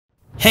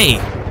Hey!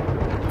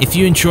 If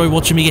you enjoy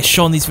watching me get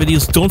shot in these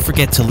videos, don't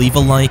forget to leave a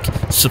like,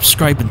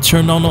 subscribe and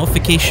turn on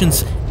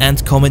notifications,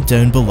 and comment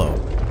down below.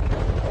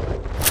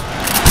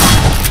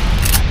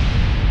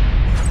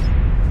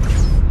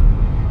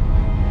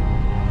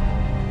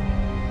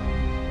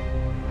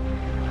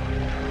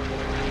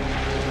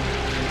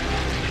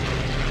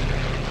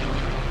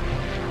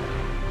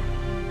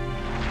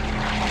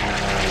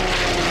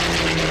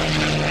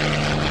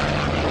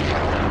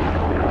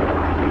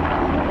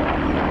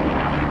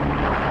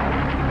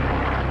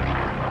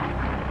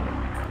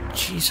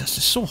 Jesus,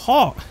 it's so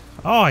hot.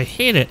 Oh, I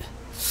hate it.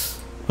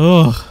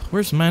 Ugh,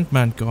 where's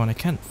Madman gone? I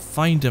can't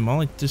find him.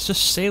 There's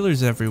just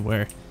sailors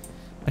everywhere.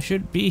 I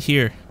should be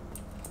here.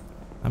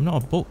 I'm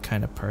not a boat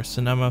kind of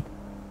person. I'm a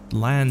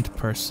land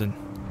person.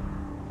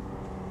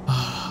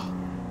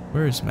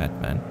 Where is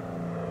Madman?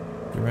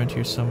 You around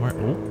here somewhere?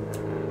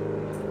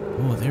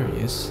 Oh, there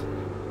he is.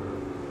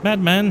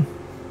 Madman,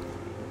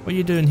 what are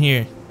you doing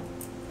here?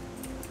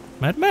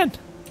 Madman,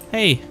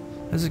 hey,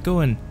 how's it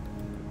going?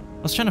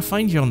 I was trying to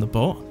find you on the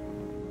boat.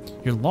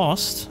 You're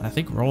lost. I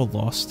think we're all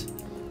lost.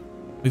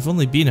 We've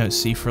only been out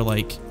sea for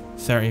like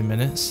 30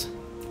 minutes.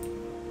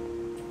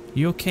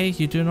 You okay?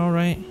 You doing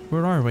alright?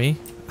 Where are we?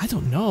 I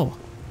don't know.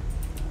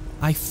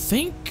 I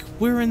think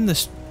we're in the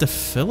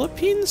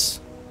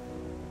Philippines?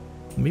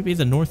 Maybe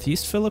the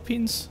Northeast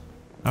Philippines?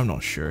 I'm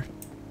not sure.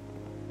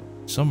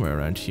 Somewhere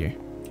around here.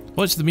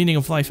 What's the meaning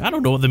of life? I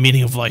don't know what the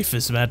meaning of life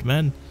is,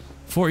 Madman.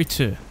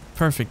 42.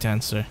 Perfect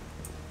answer.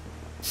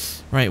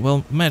 Right,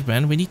 well,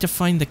 Madman, we need to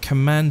find the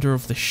commander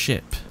of the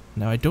ship.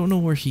 Now, I don't know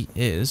where he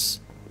is,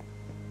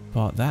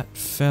 but that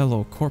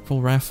fellow,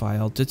 Corporal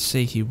Raphael, did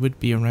say he would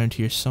be around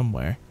here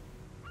somewhere.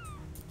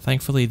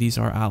 Thankfully, these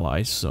are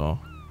allies, so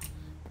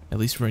at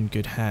least we're in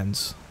good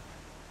hands.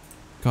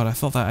 God, I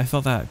thought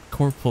that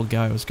Corporal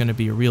guy was going to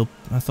be a real...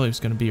 I thought he was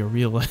going to be a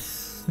real...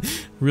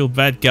 real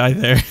bad guy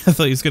there. I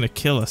thought he was going to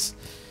kill us.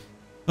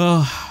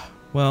 Oh,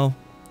 well,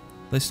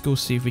 let's go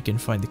see if we can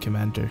find the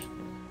commander.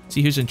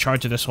 See who's in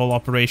charge of this whole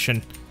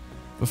operation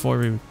before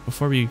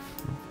we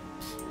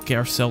get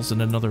ourselves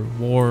in another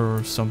war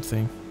or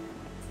something.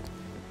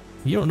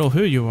 You don't know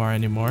who you are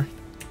anymore.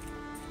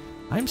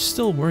 I'm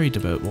still worried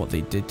about what they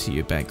did to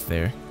you back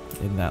there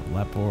in that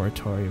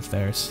laboratory of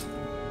theirs.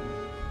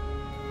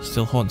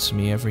 Still haunts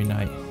me every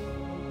night.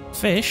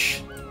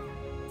 Fish?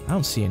 I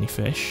don't see any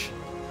fish.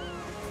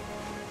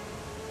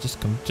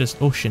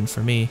 Just ocean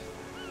for me.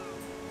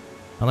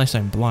 Unless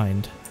I'm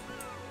blind.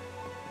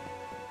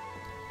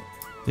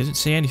 They didn't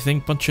say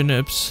anything, bunch of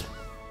noobs.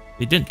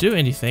 They didn't do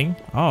anything.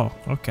 Oh,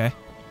 okay.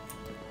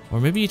 Or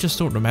maybe you just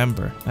don't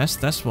remember.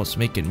 That's what's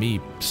making me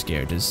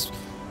scared, is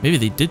maybe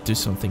they did do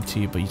something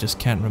to you, but you just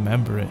can't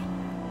remember it.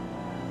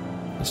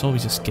 It's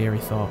always a scary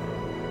thought.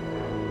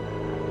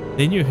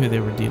 They knew who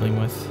they were dealing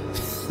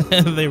with.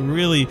 They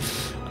really...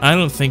 I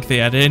don't think they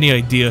had any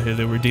idea who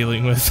they were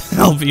dealing with,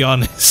 I'll be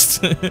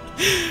honest.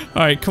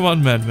 Alright, come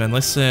on, Madman,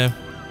 let's...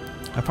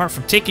 apart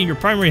from taking your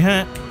primary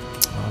hat...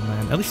 Oh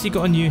man, at least you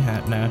got a new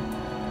hat now.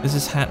 This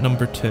is hat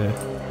number 2,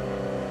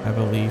 I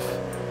believe.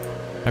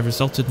 I've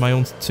resulted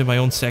to my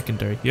own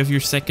secondary. You have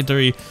your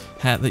secondary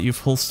hat that you've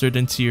holstered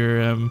into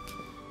your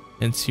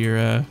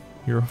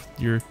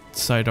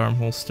sidearm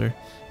holster.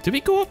 Did we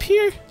go up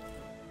here?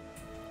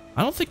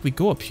 I don't think we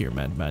go up here,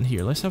 Madman.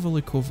 Here, let's have a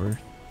look over.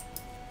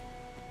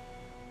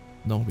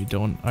 No, we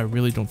don't. I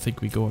really don't think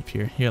we go up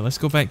here. Here, let's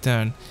go back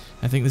down.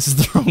 I think this is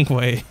the wrong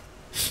way.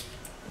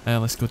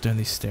 Let's go down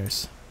these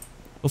stairs.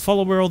 We'll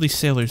follow where all these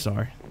sailors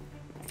are.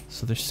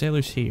 So there's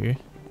sailors here.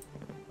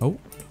 Oh,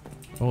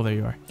 there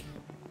you are.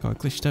 Got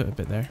glitched out a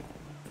bit there.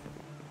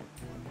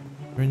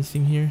 Is there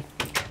anything here?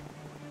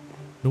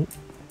 Nope.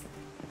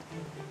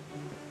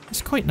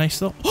 It's quite nice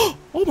though. Oh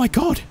my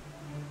god!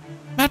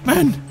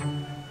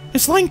 Madman!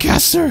 It's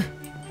Lancaster!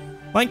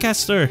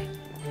 Lancaster!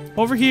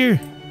 Over here!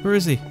 Where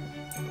is he?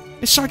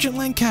 It's Sergeant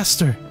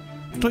Lancaster!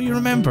 Don't you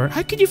remember?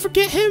 How could you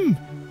forget him?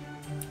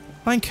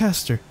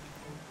 Lancaster.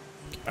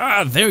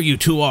 Ah, there you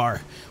two are.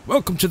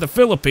 Welcome to the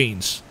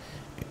Philippines.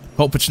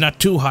 Hope it's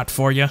not too hot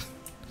for you.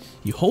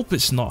 You hope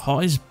it's not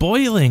hot, it's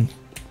boiling!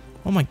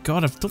 Oh my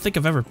god, I don't think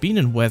I've ever been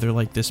in weather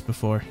like this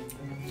before.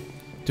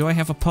 Do I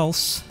have a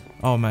pulse?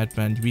 Oh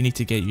Madman, we need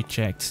to get you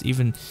checked.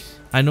 Even,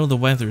 I know the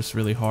weather's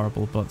really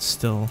horrible, but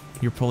still,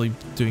 you're probably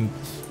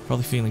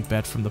feeling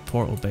bad from the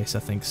portal base, I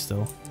think,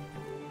 still.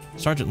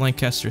 Sergeant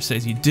Lancaster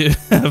says you do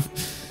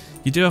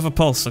have a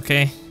pulse,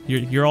 okay?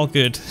 You're all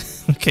good.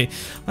 Okay,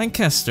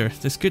 Lancaster,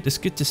 it's good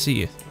to see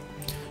you.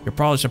 You're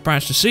probably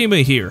surprised to see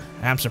me here.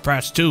 I'm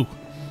surprised too.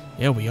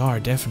 Yeah, we are,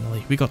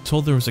 definitely. We got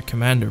told there was a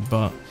commander,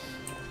 but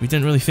we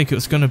didn't really think it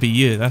was gonna be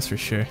you, that's for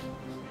sure.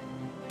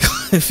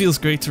 It feels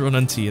great to run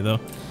into you, though,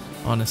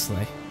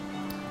 honestly.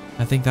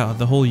 I think that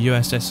the whole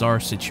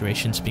USSR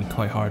situation's been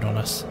quite hard on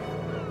us.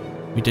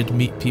 We did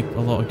meet a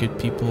lot of good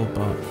people,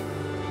 but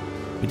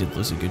we did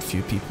lose a good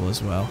few people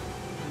as well.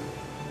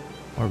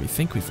 Or we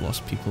think we've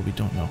lost people, we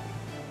don't know.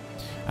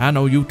 I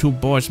know you two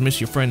boys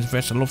miss your friends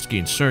Veselovsky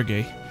and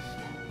Sergey.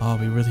 Oh,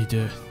 we really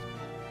do.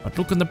 But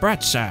look on the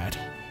bright side.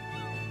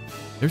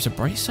 There's a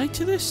bright side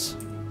to this?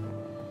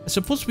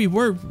 suppose we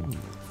were...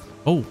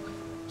 Oh,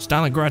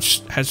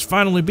 Stalingrad has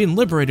finally been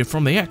liberated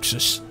from the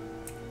Axis.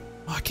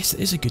 Oh, I guess it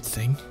is a good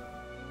thing.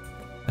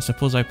 I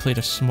suppose I played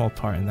a small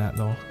part in that,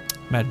 though.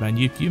 Madman,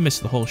 you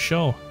missed the whole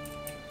show.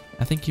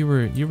 I think you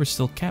were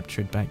still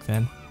captured back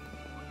then.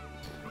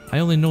 I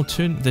only know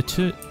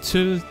the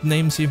two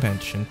names you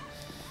mentioned.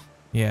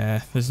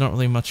 Yeah, there's not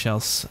really much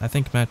else. I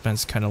think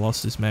Madman's kind of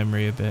lost his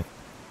memory a bit.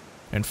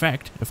 In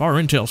fact, if our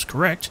intel's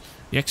correct,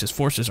 the Axis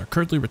forces are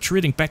currently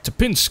retreating back to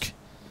Pinsk.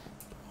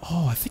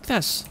 Oh, I think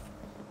that's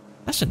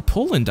in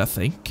Poland, I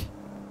think.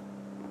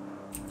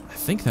 I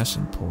think that's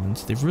in Poland.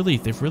 They've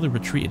really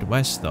retreated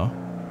west though,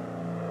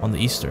 on the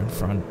Eastern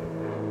Front.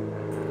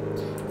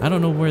 I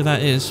don't know where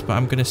that is, but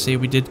I'm gonna say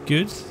we did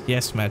good.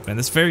 Yes, Madman,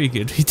 that's very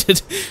good.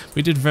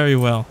 We did very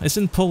well. It's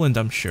in Poland,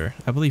 I'm sure.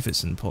 I believe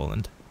it's in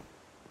Poland.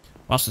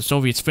 Whilst the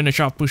Soviets finish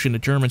off pushing the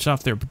Germans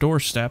off their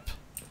doorstep.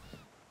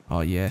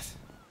 Oh yeah.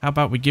 How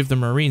about we give the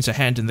Marines a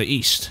hand in the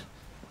east?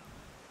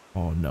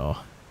 Oh no.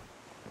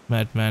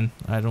 Madman,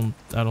 I don't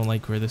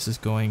like where this is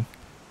going.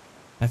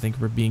 I think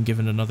we're being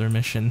given another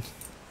mission.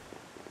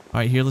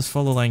 Alright, here, let's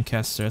follow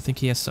Lancaster. I think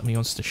he has something he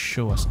wants to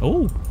show us.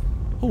 Oh!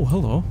 Oh,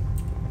 hello.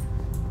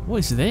 What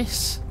is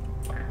this?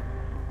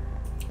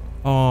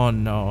 Oh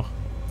no.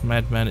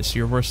 Madman, it's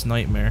your worst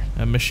nightmare.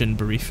 A mission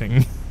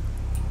briefing.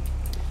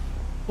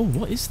 Oh,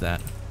 what is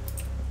that?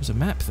 There's a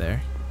map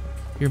there.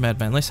 Here,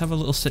 Madman, let's have a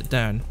little sit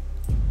down.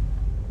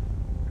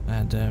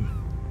 And,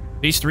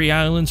 these 3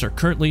 islands are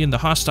currently in the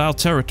hostile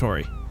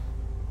territory.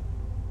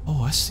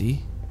 Oh, I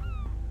see.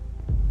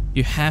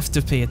 You have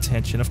to pay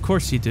attention. Of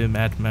course you do,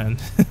 Madman.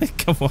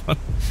 Come on.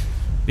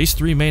 These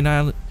 3 main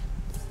islands...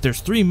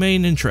 There's 3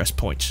 main interest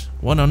points.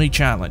 1 on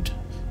each island.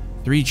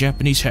 3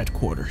 Japanese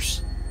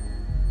headquarters.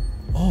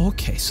 Oh,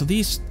 okay. So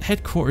these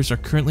headquarters are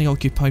currently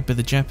occupied by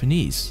the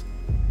Japanese.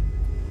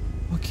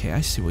 Okay,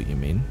 I see what you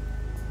mean.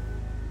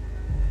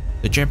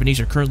 The Japanese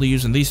are currently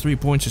using these 3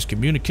 points as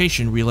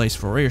communication relays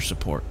for air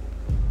support.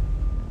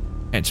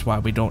 Hence why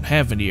we don't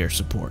have any air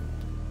support.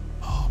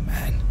 Oh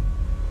man.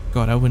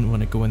 God, I wouldn't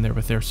want to go in there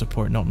with air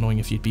support not knowing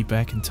if you'd be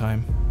back in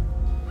time.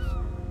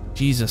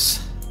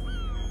 Jesus.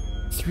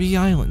 3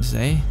 islands,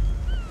 eh?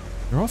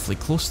 They're awfully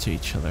close to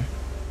each other.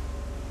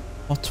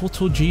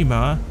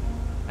 Chichi-Jima,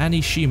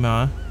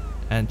 Anishima,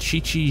 and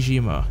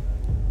Chichi-Jima.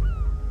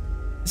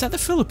 Is that the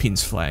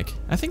Philippines flag?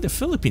 I think the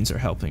Philippines are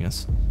helping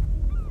us.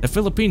 The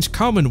Philippines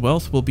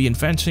Commonwealth will be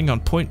advancing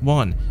on point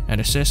 1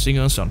 and assessing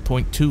us on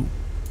point 2.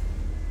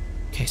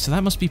 Okay, so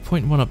that must be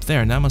point 1 up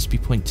there, and that must be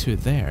point 2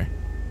 there.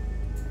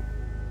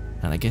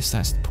 And I guess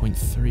that's point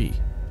 3.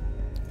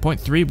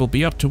 Point 3 will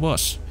be up to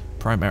us,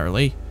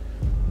 primarily,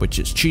 which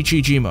is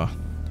Chichi-Jima.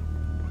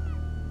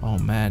 Oh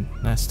man,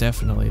 that's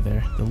definitely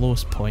there, the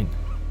lowest point.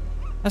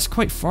 That's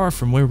quite far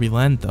from where we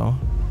land though.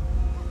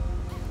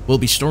 We'll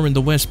be storming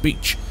the West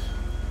Beach,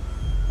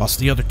 whilst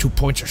the other 2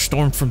 points are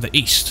stormed from the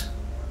east.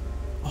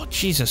 Oh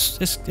Jesus,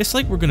 it's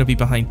like we're gonna be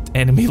behind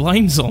enemy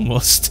lines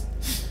almost.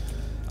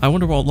 I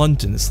wonder what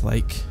London is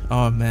like.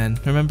 Oh man,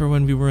 remember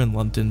when we were in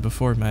London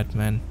before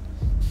Madman?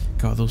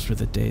 God, those were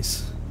the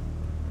days.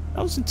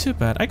 That wasn't too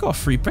bad. I got a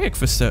free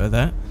breakfast out of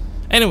that.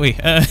 Anyway,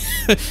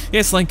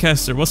 yes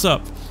Lancaster, what's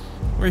up?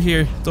 We're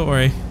here, don't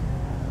worry.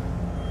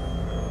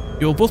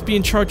 You'll both be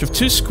in charge of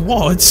 2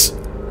 squads?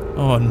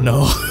 Oh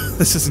no,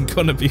 this isn't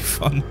gonna be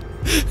fun.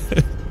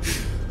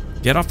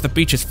 Get off the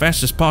beach as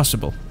fast as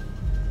possible.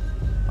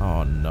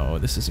 Oh no,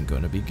 this isn't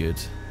gonna be good.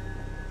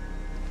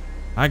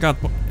 I got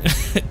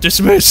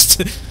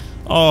dismissed.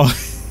 Oh,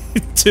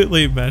 too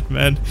late,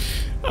 Madman.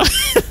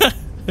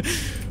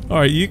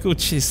 Alright, you go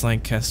chase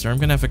Lancaster. I'm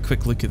gonna have a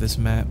quick look at this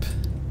map.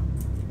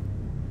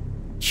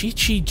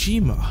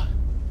 Chichi-Jima.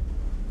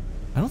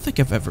 I don't think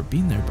I've ever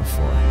been there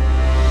before.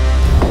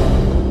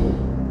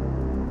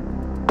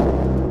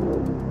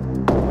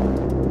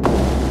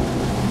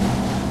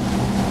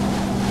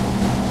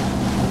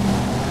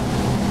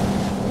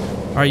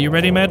 Are you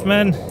ready,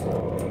 Madman?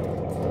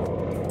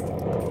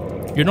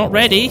 You're not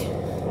ready?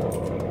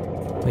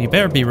 Well, you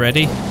better be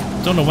ready.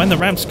 Don't know when the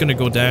ramp's gonna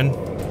go down,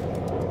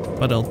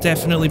 but it'll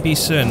definitely be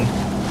soon.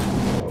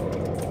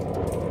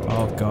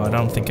 Oh god, I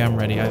don't think I'm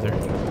ready either.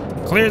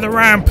 Clear the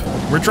ramp!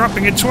 We're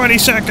dropping in 20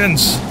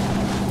 seconds!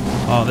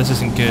 Oh, this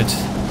isn't good.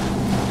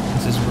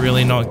 This is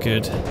really not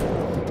good.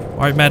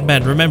 Alright,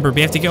 Madman, remember,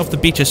 we have to get off the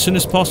beach as soon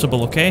as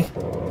possible, okay?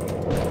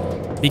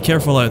 Be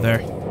careful out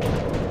there.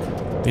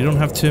 We don't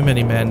have too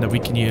many men that we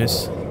can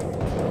use.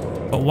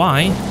 But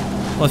why?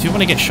 Well, if you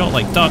want to get shot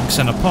like ducks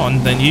in a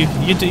pond, then you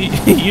do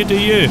you do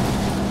you.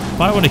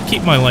 But I want to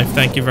keep my life,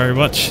 thank you very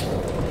much.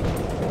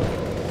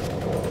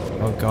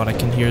 Oh god, I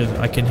can hear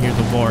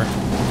the war.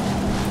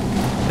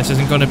 This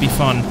isn't going to be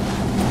fun.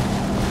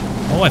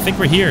 Oh, I think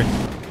we're here.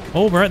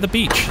 Oh, we're at the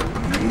beach.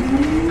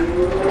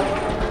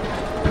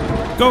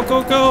 Go,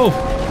 go, go!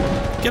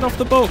 Get off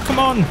the boat, come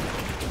on!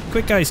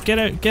 Quick guys, get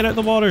out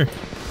the water.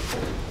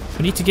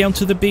 We need to get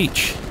onto the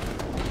beach.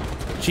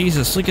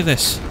 Jesus, look at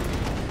this.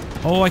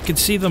 Oh, I can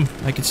see them.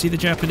 I can see the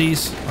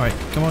Japanese. Alright,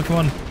 come on, come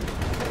on.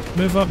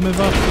 Move up, move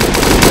up.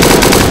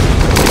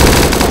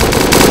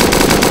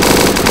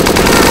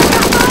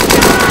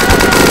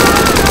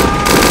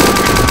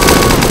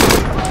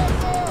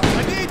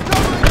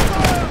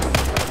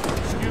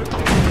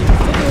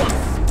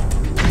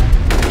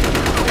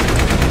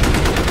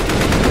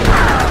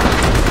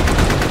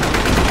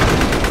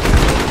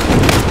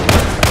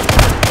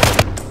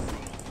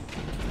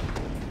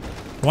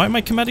 Why am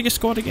I commanding a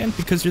squad again?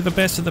 Because you're the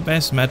best of the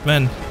best,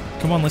 madmen.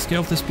 Come on, let's get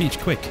off this beach,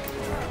 quick.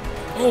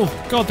 Oh,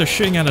 God, they're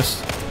shooting at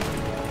us.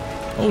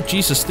 Oh,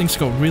 Jesus, things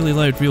got really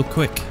loud real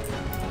quick.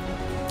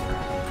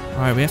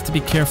 Alright, we have to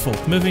be careful.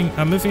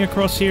 I'm moving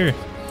across here.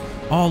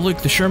 Oh, look,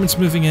 the Sherman's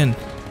moving in.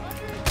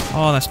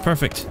 Oh, that's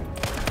perfect.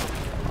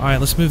 Alright,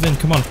 let's move in,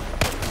 come on.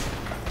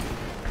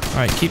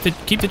 Alright, keep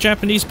the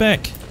Japanese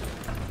back.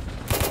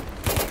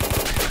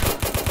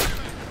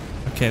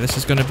 Okay, this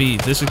is gonna be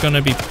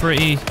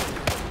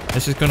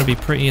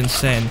pretty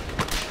insane.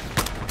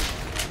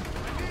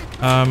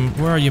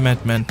 Where are you,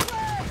 madmen?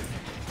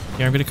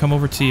 Here, I'm gonna come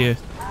over to you.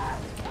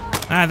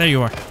 Ah, there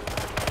you are.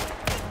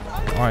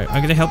 Alright,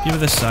 I'm gonna help you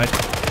with this side.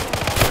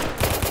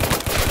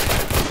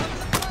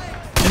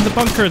 In the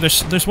bunker,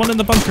 there's one in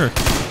the bunker.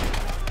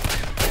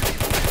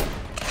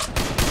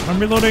 I'm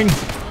reloading.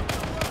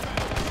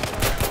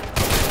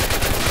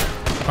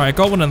 Alright, I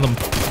got one of them.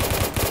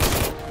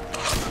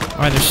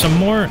 Alright, there's some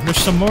more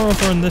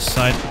over on this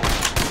side.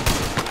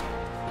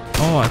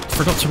 Oh, I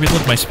forgot to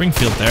reload my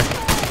Springfield there.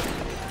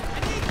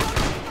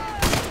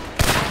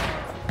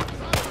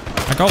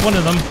 I got one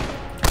of them.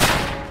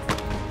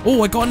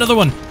 Oh, I got another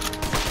one.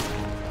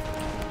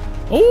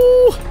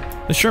 Oh,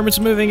 the Sherman's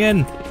moving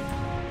in.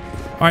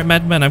 Alright,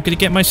 madman, I'm gonna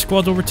get my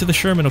squad over to the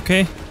Sherman,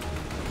 okay?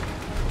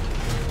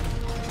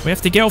 We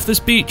have to get off this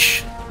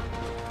beach.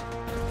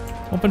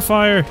 Open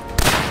fire.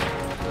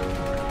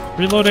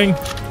 Reloading.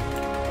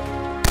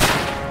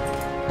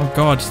 Oh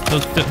God,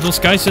 those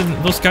guys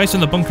in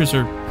the bunkers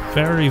are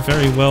very,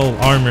 very well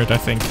armored, I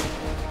think.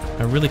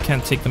 I really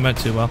can't take them out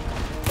too well.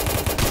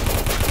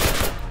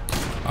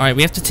 Alright,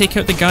 we have to take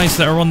out the guys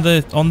that are on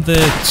the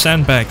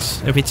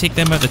sandbags. If we take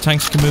them out, the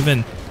tanks can move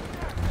in.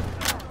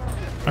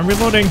 I'm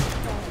reloading.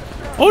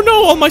 Oh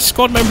no, all my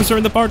squad members are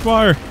in the barbed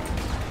wire.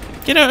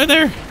 Get out of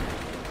there.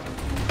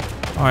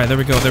 Alright, there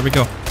we go, there we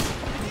go.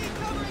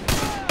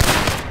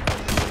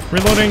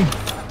 Reloading.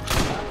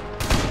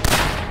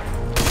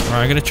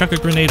 Alright, I'm gonna chuck a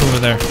grenade over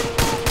there.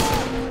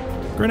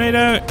 Grenade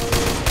out.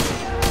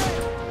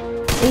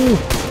 Oh,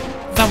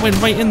 that went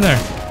right in there.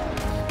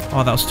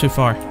 Oh, that was too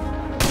far.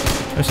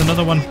 There's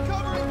another one.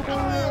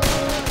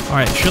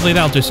 Alright, surely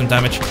that'll do some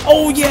damage.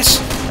 Oh yes!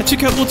 I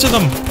took out loads of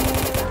them!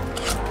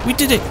 We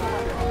did it!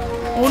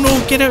 Oh no,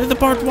 get out of the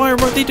barbed wire,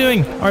 what are they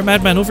doing? Alright,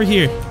 madman, over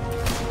here.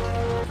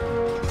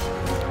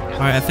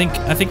 Alright, I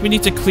think we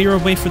need to clear a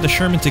way for the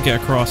Sherman to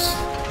get across.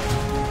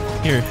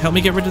 Here, help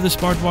me get rid of this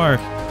barbed wire.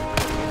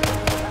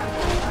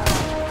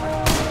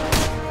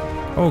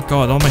 Oh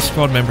God, all my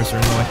squad members are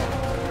in the way.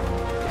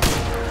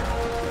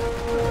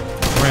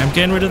 Alright, I'm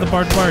getting rid of the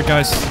barbed wire,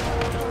 guys.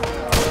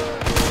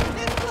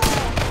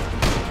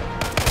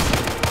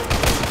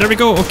 There we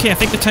go. Okay, I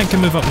think the tank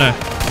can move up now.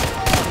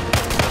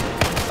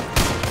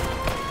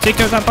 Take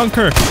out that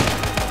bunker.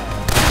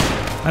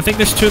 I think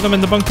there's two of them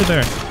in the bunker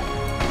there.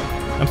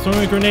 I'm throwing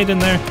a grenade in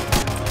there.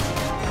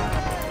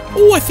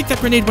 Oh, I think that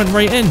grenade went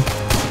right in.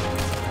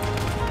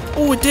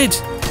 Oh, it did.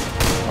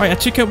 Alright, I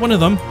took out one of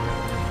them.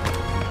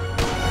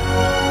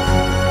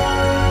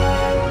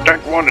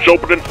 Tank 1 is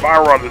opening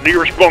fire on the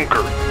nearest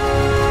bunker.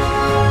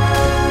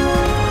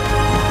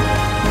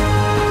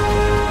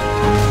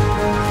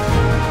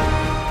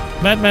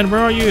 Madman, where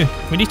are you?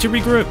 We need to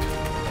regroup.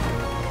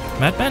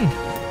 Madman?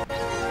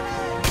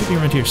 Should be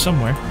around here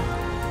somewhere.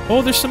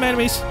 Oh, there's some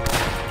enemies.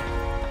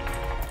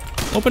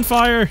 Open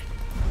fire.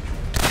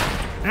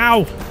 Ow.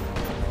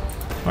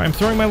 Alright, I'm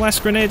throwing my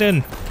last grenade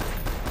in.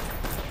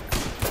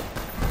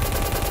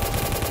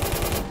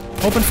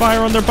 Open fire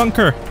on their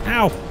bunker.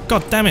 Ow.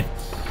 God damn it.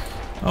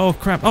 Oh,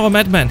 crap. Oh,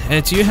 madman,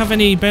 do you have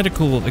any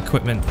medical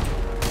equipment?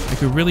 I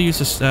could really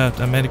use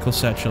a medical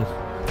satchel.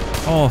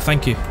 Oh,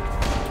 thank you.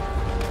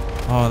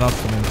 Oh, that'll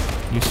come in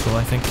useful,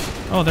 I think.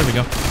 Oh, there we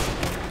go.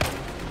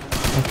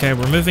 Okay,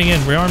 we're moving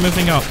in. We are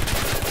moving up.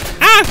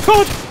 Ah,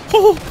 God!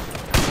 Oh!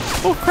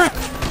 Oh, crap!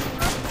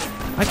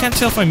 I can't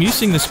tell if I'm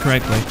using this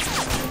correctly.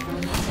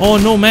 Oh,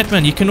 no,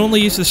 madman, you can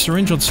only use the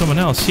syringe on someone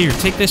else. Here,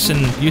 take this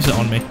and use it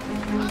on me.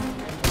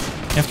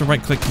 You have to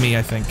right-click me,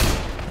 I think.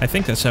 I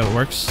think that's how it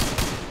works.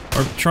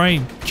 Or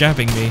try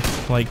jabbing me,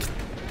 like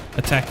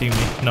attacking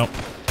me. Nope.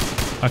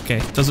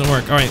 Okay, doesn't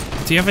work. Alright,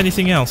 do you have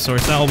anything else, or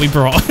is that all we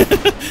brought?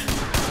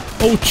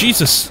 Oh,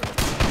 Jesus!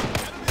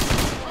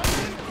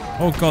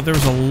 Oh God, there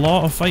was a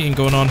lot of fighting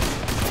going on.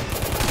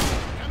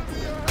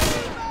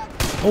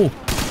 Oh!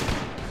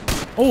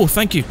 Oh,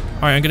 thank you!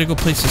 Alright, I'm gonna go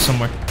place this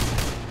somewhere.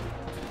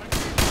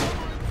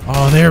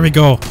 Oh, there we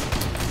go!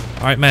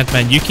 Alright,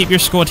 madman, you keep your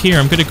squad here.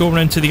 I'm gonna go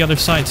around to the other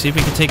side, see if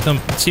we can take them.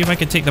 See if I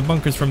can take the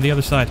bunkers from the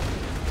other side.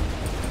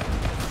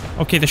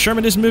 Okay, the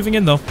Sherman is moving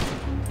in though.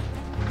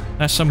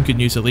 That's some good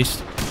news at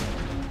least.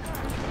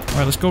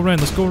 Alright, let's go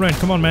around,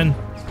 come on, man.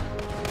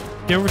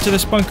 Get over to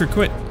this bunker,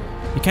 quick.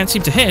 You can't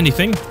seem to hit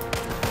anything.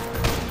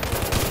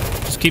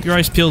 Just keep your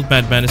eyes peeled,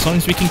 madman. As long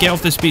as we can get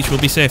off this beach, we'll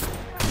be safe.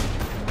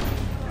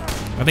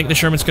 I think the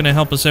Sherman's gonna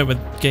help us out with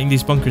getting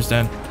these bunkers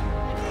down.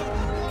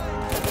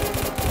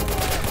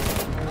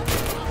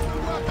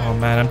 Oh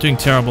man, I'm doing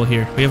terrible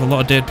here. We have a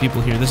lot of dead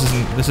people here. This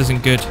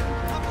isn't good.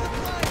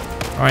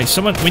 Alright,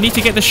 someone... We need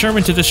to get the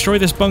Sherman to destroy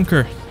this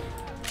bunker.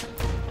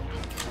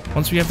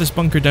 Once we have this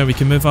bunker down, we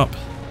can move up.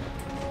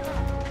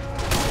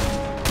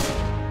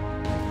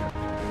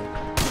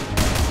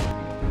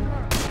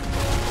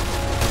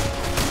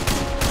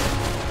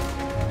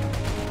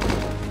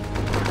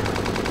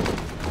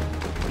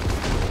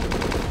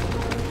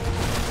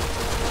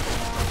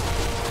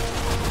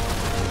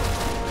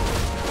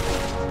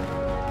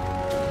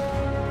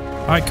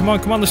 Alright, come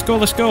on, let's go,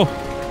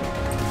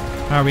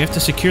 Alright, we have to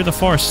secure the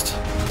forest.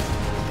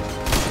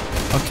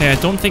 Okay, I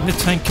don't think the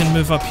tank can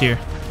move up here.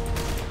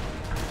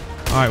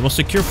 Alright, we'll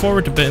secure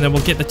forward a bit and then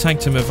we'll get the tank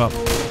to move up.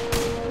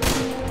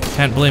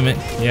 Can't blame it.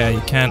 Yeah,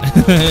 you can't.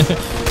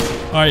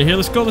 Alright, here,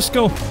 let's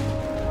go.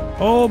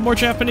 Oh, more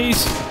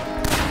Japanese.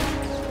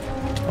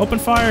 Open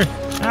fire.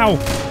 Ow.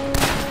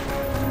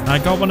 I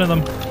got one of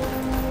them.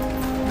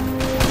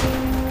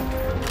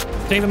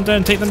 Take them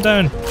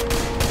down.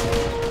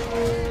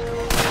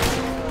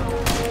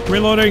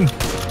 Reloading.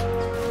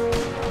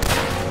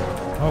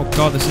 Oh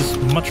god, this is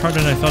much harder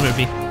than I thought it would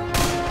be.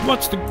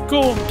 What's the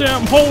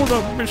goddamn hold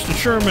up, Mr.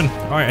 Sherman?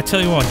 Alright, I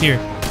tell you what, here.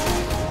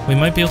 We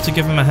might be able to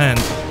give him a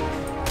hand.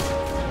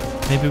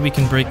 Maybe we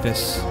can break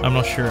this. I'm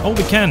not sure. Oh,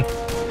 we can!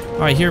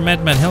 Alright, here,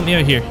 Madman, help me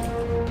out here.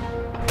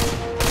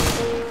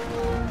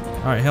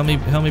 Alright, help me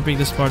break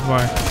this barbed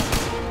wire.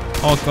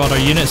 Oh god, our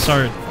units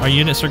are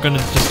gonna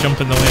just jump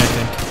in the way, I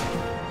think.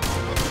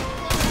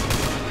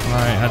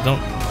 Alright, I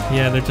don't...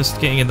 Yeah, they're just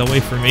getting in the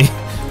way for me.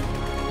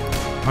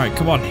 Alright,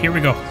 come on, here we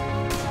go.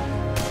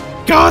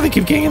 God, they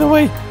keep getting in the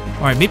way!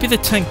 Alright, maybe the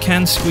tank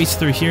can squeeze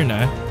through here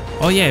now.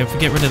 Oh yeah, if we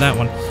get rid of that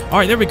one.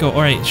 Alright, there we go.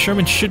 Alright,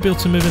 Sherman should be able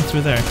to move in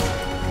through there.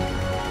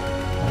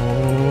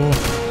 Oh.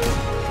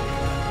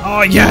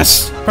 Oh,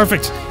 yes!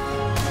 Perfect.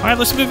 Alright,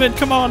 let's move in.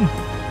 Come on.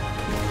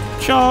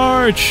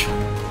 Charge!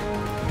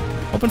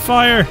 Open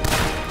fire!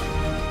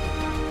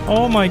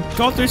 Oh my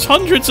god, there's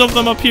hundreds of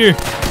them up here!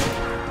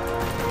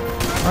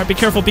 Alright, be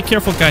careful,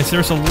 guys.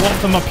 There's a lot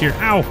of them up here.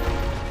 Ow!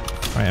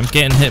 Alright, I'm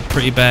getting hit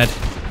pretty bad.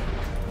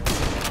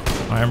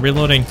 Alright, I'm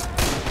reloading.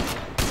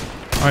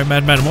 Alright,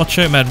 Madman, watch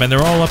out, Madman.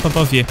 They're all up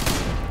above you.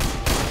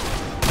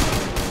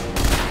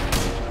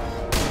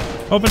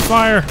 Open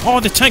fire! Oh,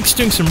 the tank's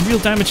doing some real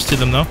damage to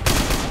them, though.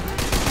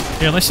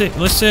 Here,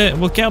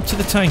 we'll get up to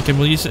the tank and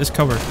we'll use it as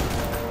cover.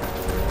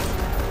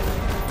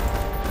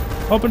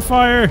 Open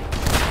fire!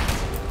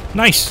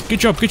 Nice!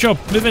 Good job.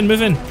 Move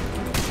in.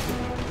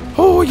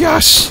 Oh,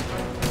 yes!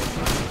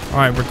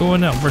 Alright, we're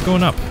going up.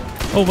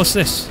 Oh, what's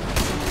this?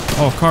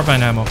 Oh,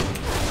 carbine ammo.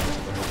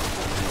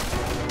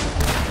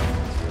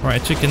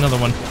 Alright, I took another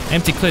one.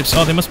 Empty clips.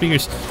 Oh, they must be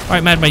yours.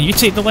 Alright, Madman, you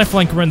take the left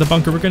flank around the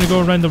bunker. We're gonna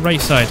go around the right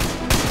side.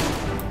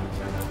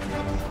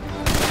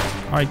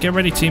 Alright, get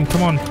ready, team.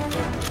 Come on.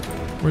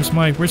 Where's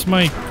my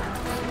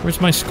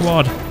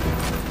squad?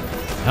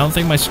 I don't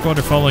think my squad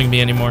are following me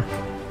anymore.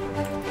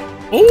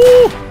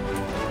 Oh!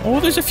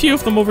 Oh, there's a few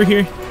of them over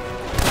here.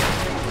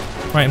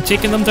 Right, I'm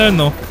taking them down,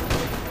 though.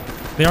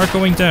 They are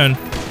going down.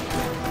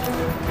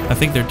 I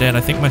think they're dead.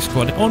 I think my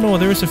squad... Oh, no,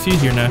 there is a few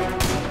here now.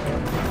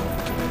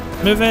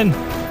 Move in.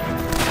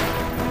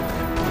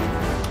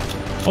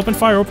 Open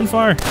fire.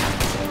 Alright,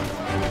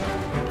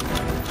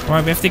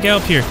 we have to get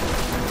up here.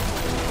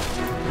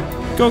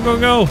 Go.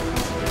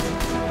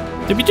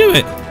 Did we do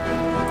it?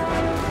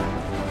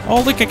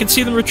 Oh, look, I can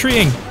see them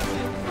retreating.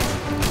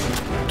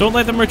 Don't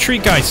let them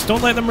retreat, guys.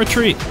 Don't let them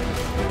retreat.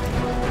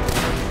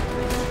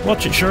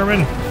 Watch it,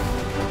 Sherman.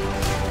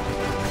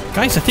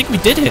 Guys, I think we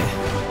did it.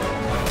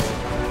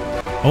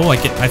 Oh,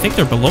 I think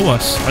they're below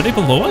us. Are they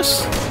below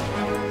us?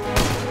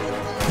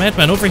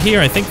 Madman, over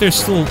here. I think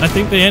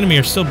the enemy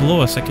are still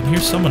below us. I can hear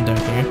someone down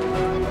here.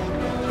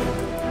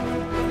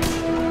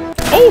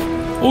 Oh!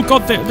 Oh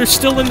god, they're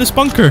still in this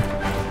bunker.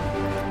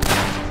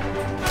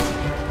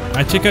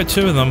 I took out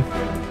 2 of them.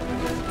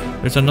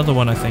 There's another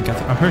one, I think.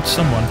 I heard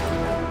someone.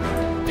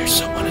 There's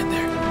someone in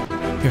there.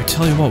 Here, I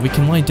tell you what, we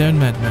can lie down,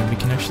 Madman. We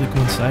can actually go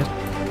inside.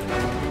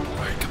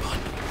 Alright, come on.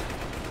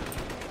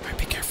 Alright,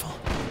 be careful.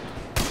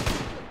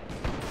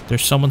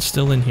 There's someone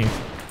still in here.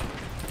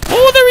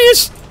 Oh, there he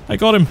is! I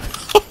got him.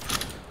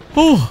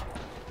 Oh!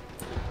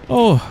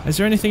 Oh, is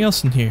there anything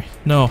else in here?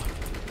 No.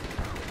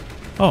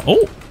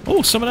 Oh,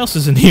 someone else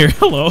is in here.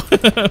 Hello.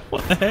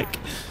 What the heck?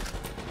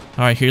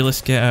 Alright, here,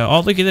 let's get out.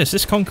 Oh, look at this.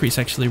 This concrete's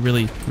actually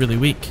really, really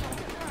weak.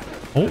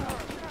 Oh.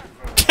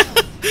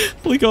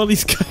 Look at all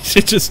these guys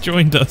that just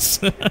joined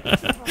us.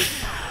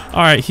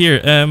 Alright,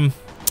 here. I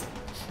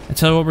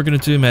tell you what we're gonna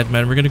do,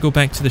 Madman. We're gonna go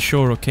back to the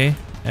shore, okay?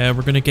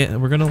 We're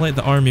gonna let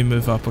the army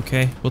move up,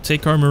 okay? We'll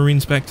take our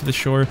marines back to the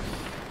shore.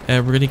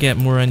 We're gonna get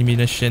more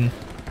ammunition.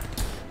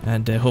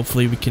 And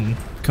hopefully we can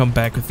come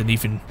back with an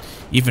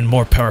even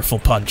more powerful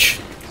punch.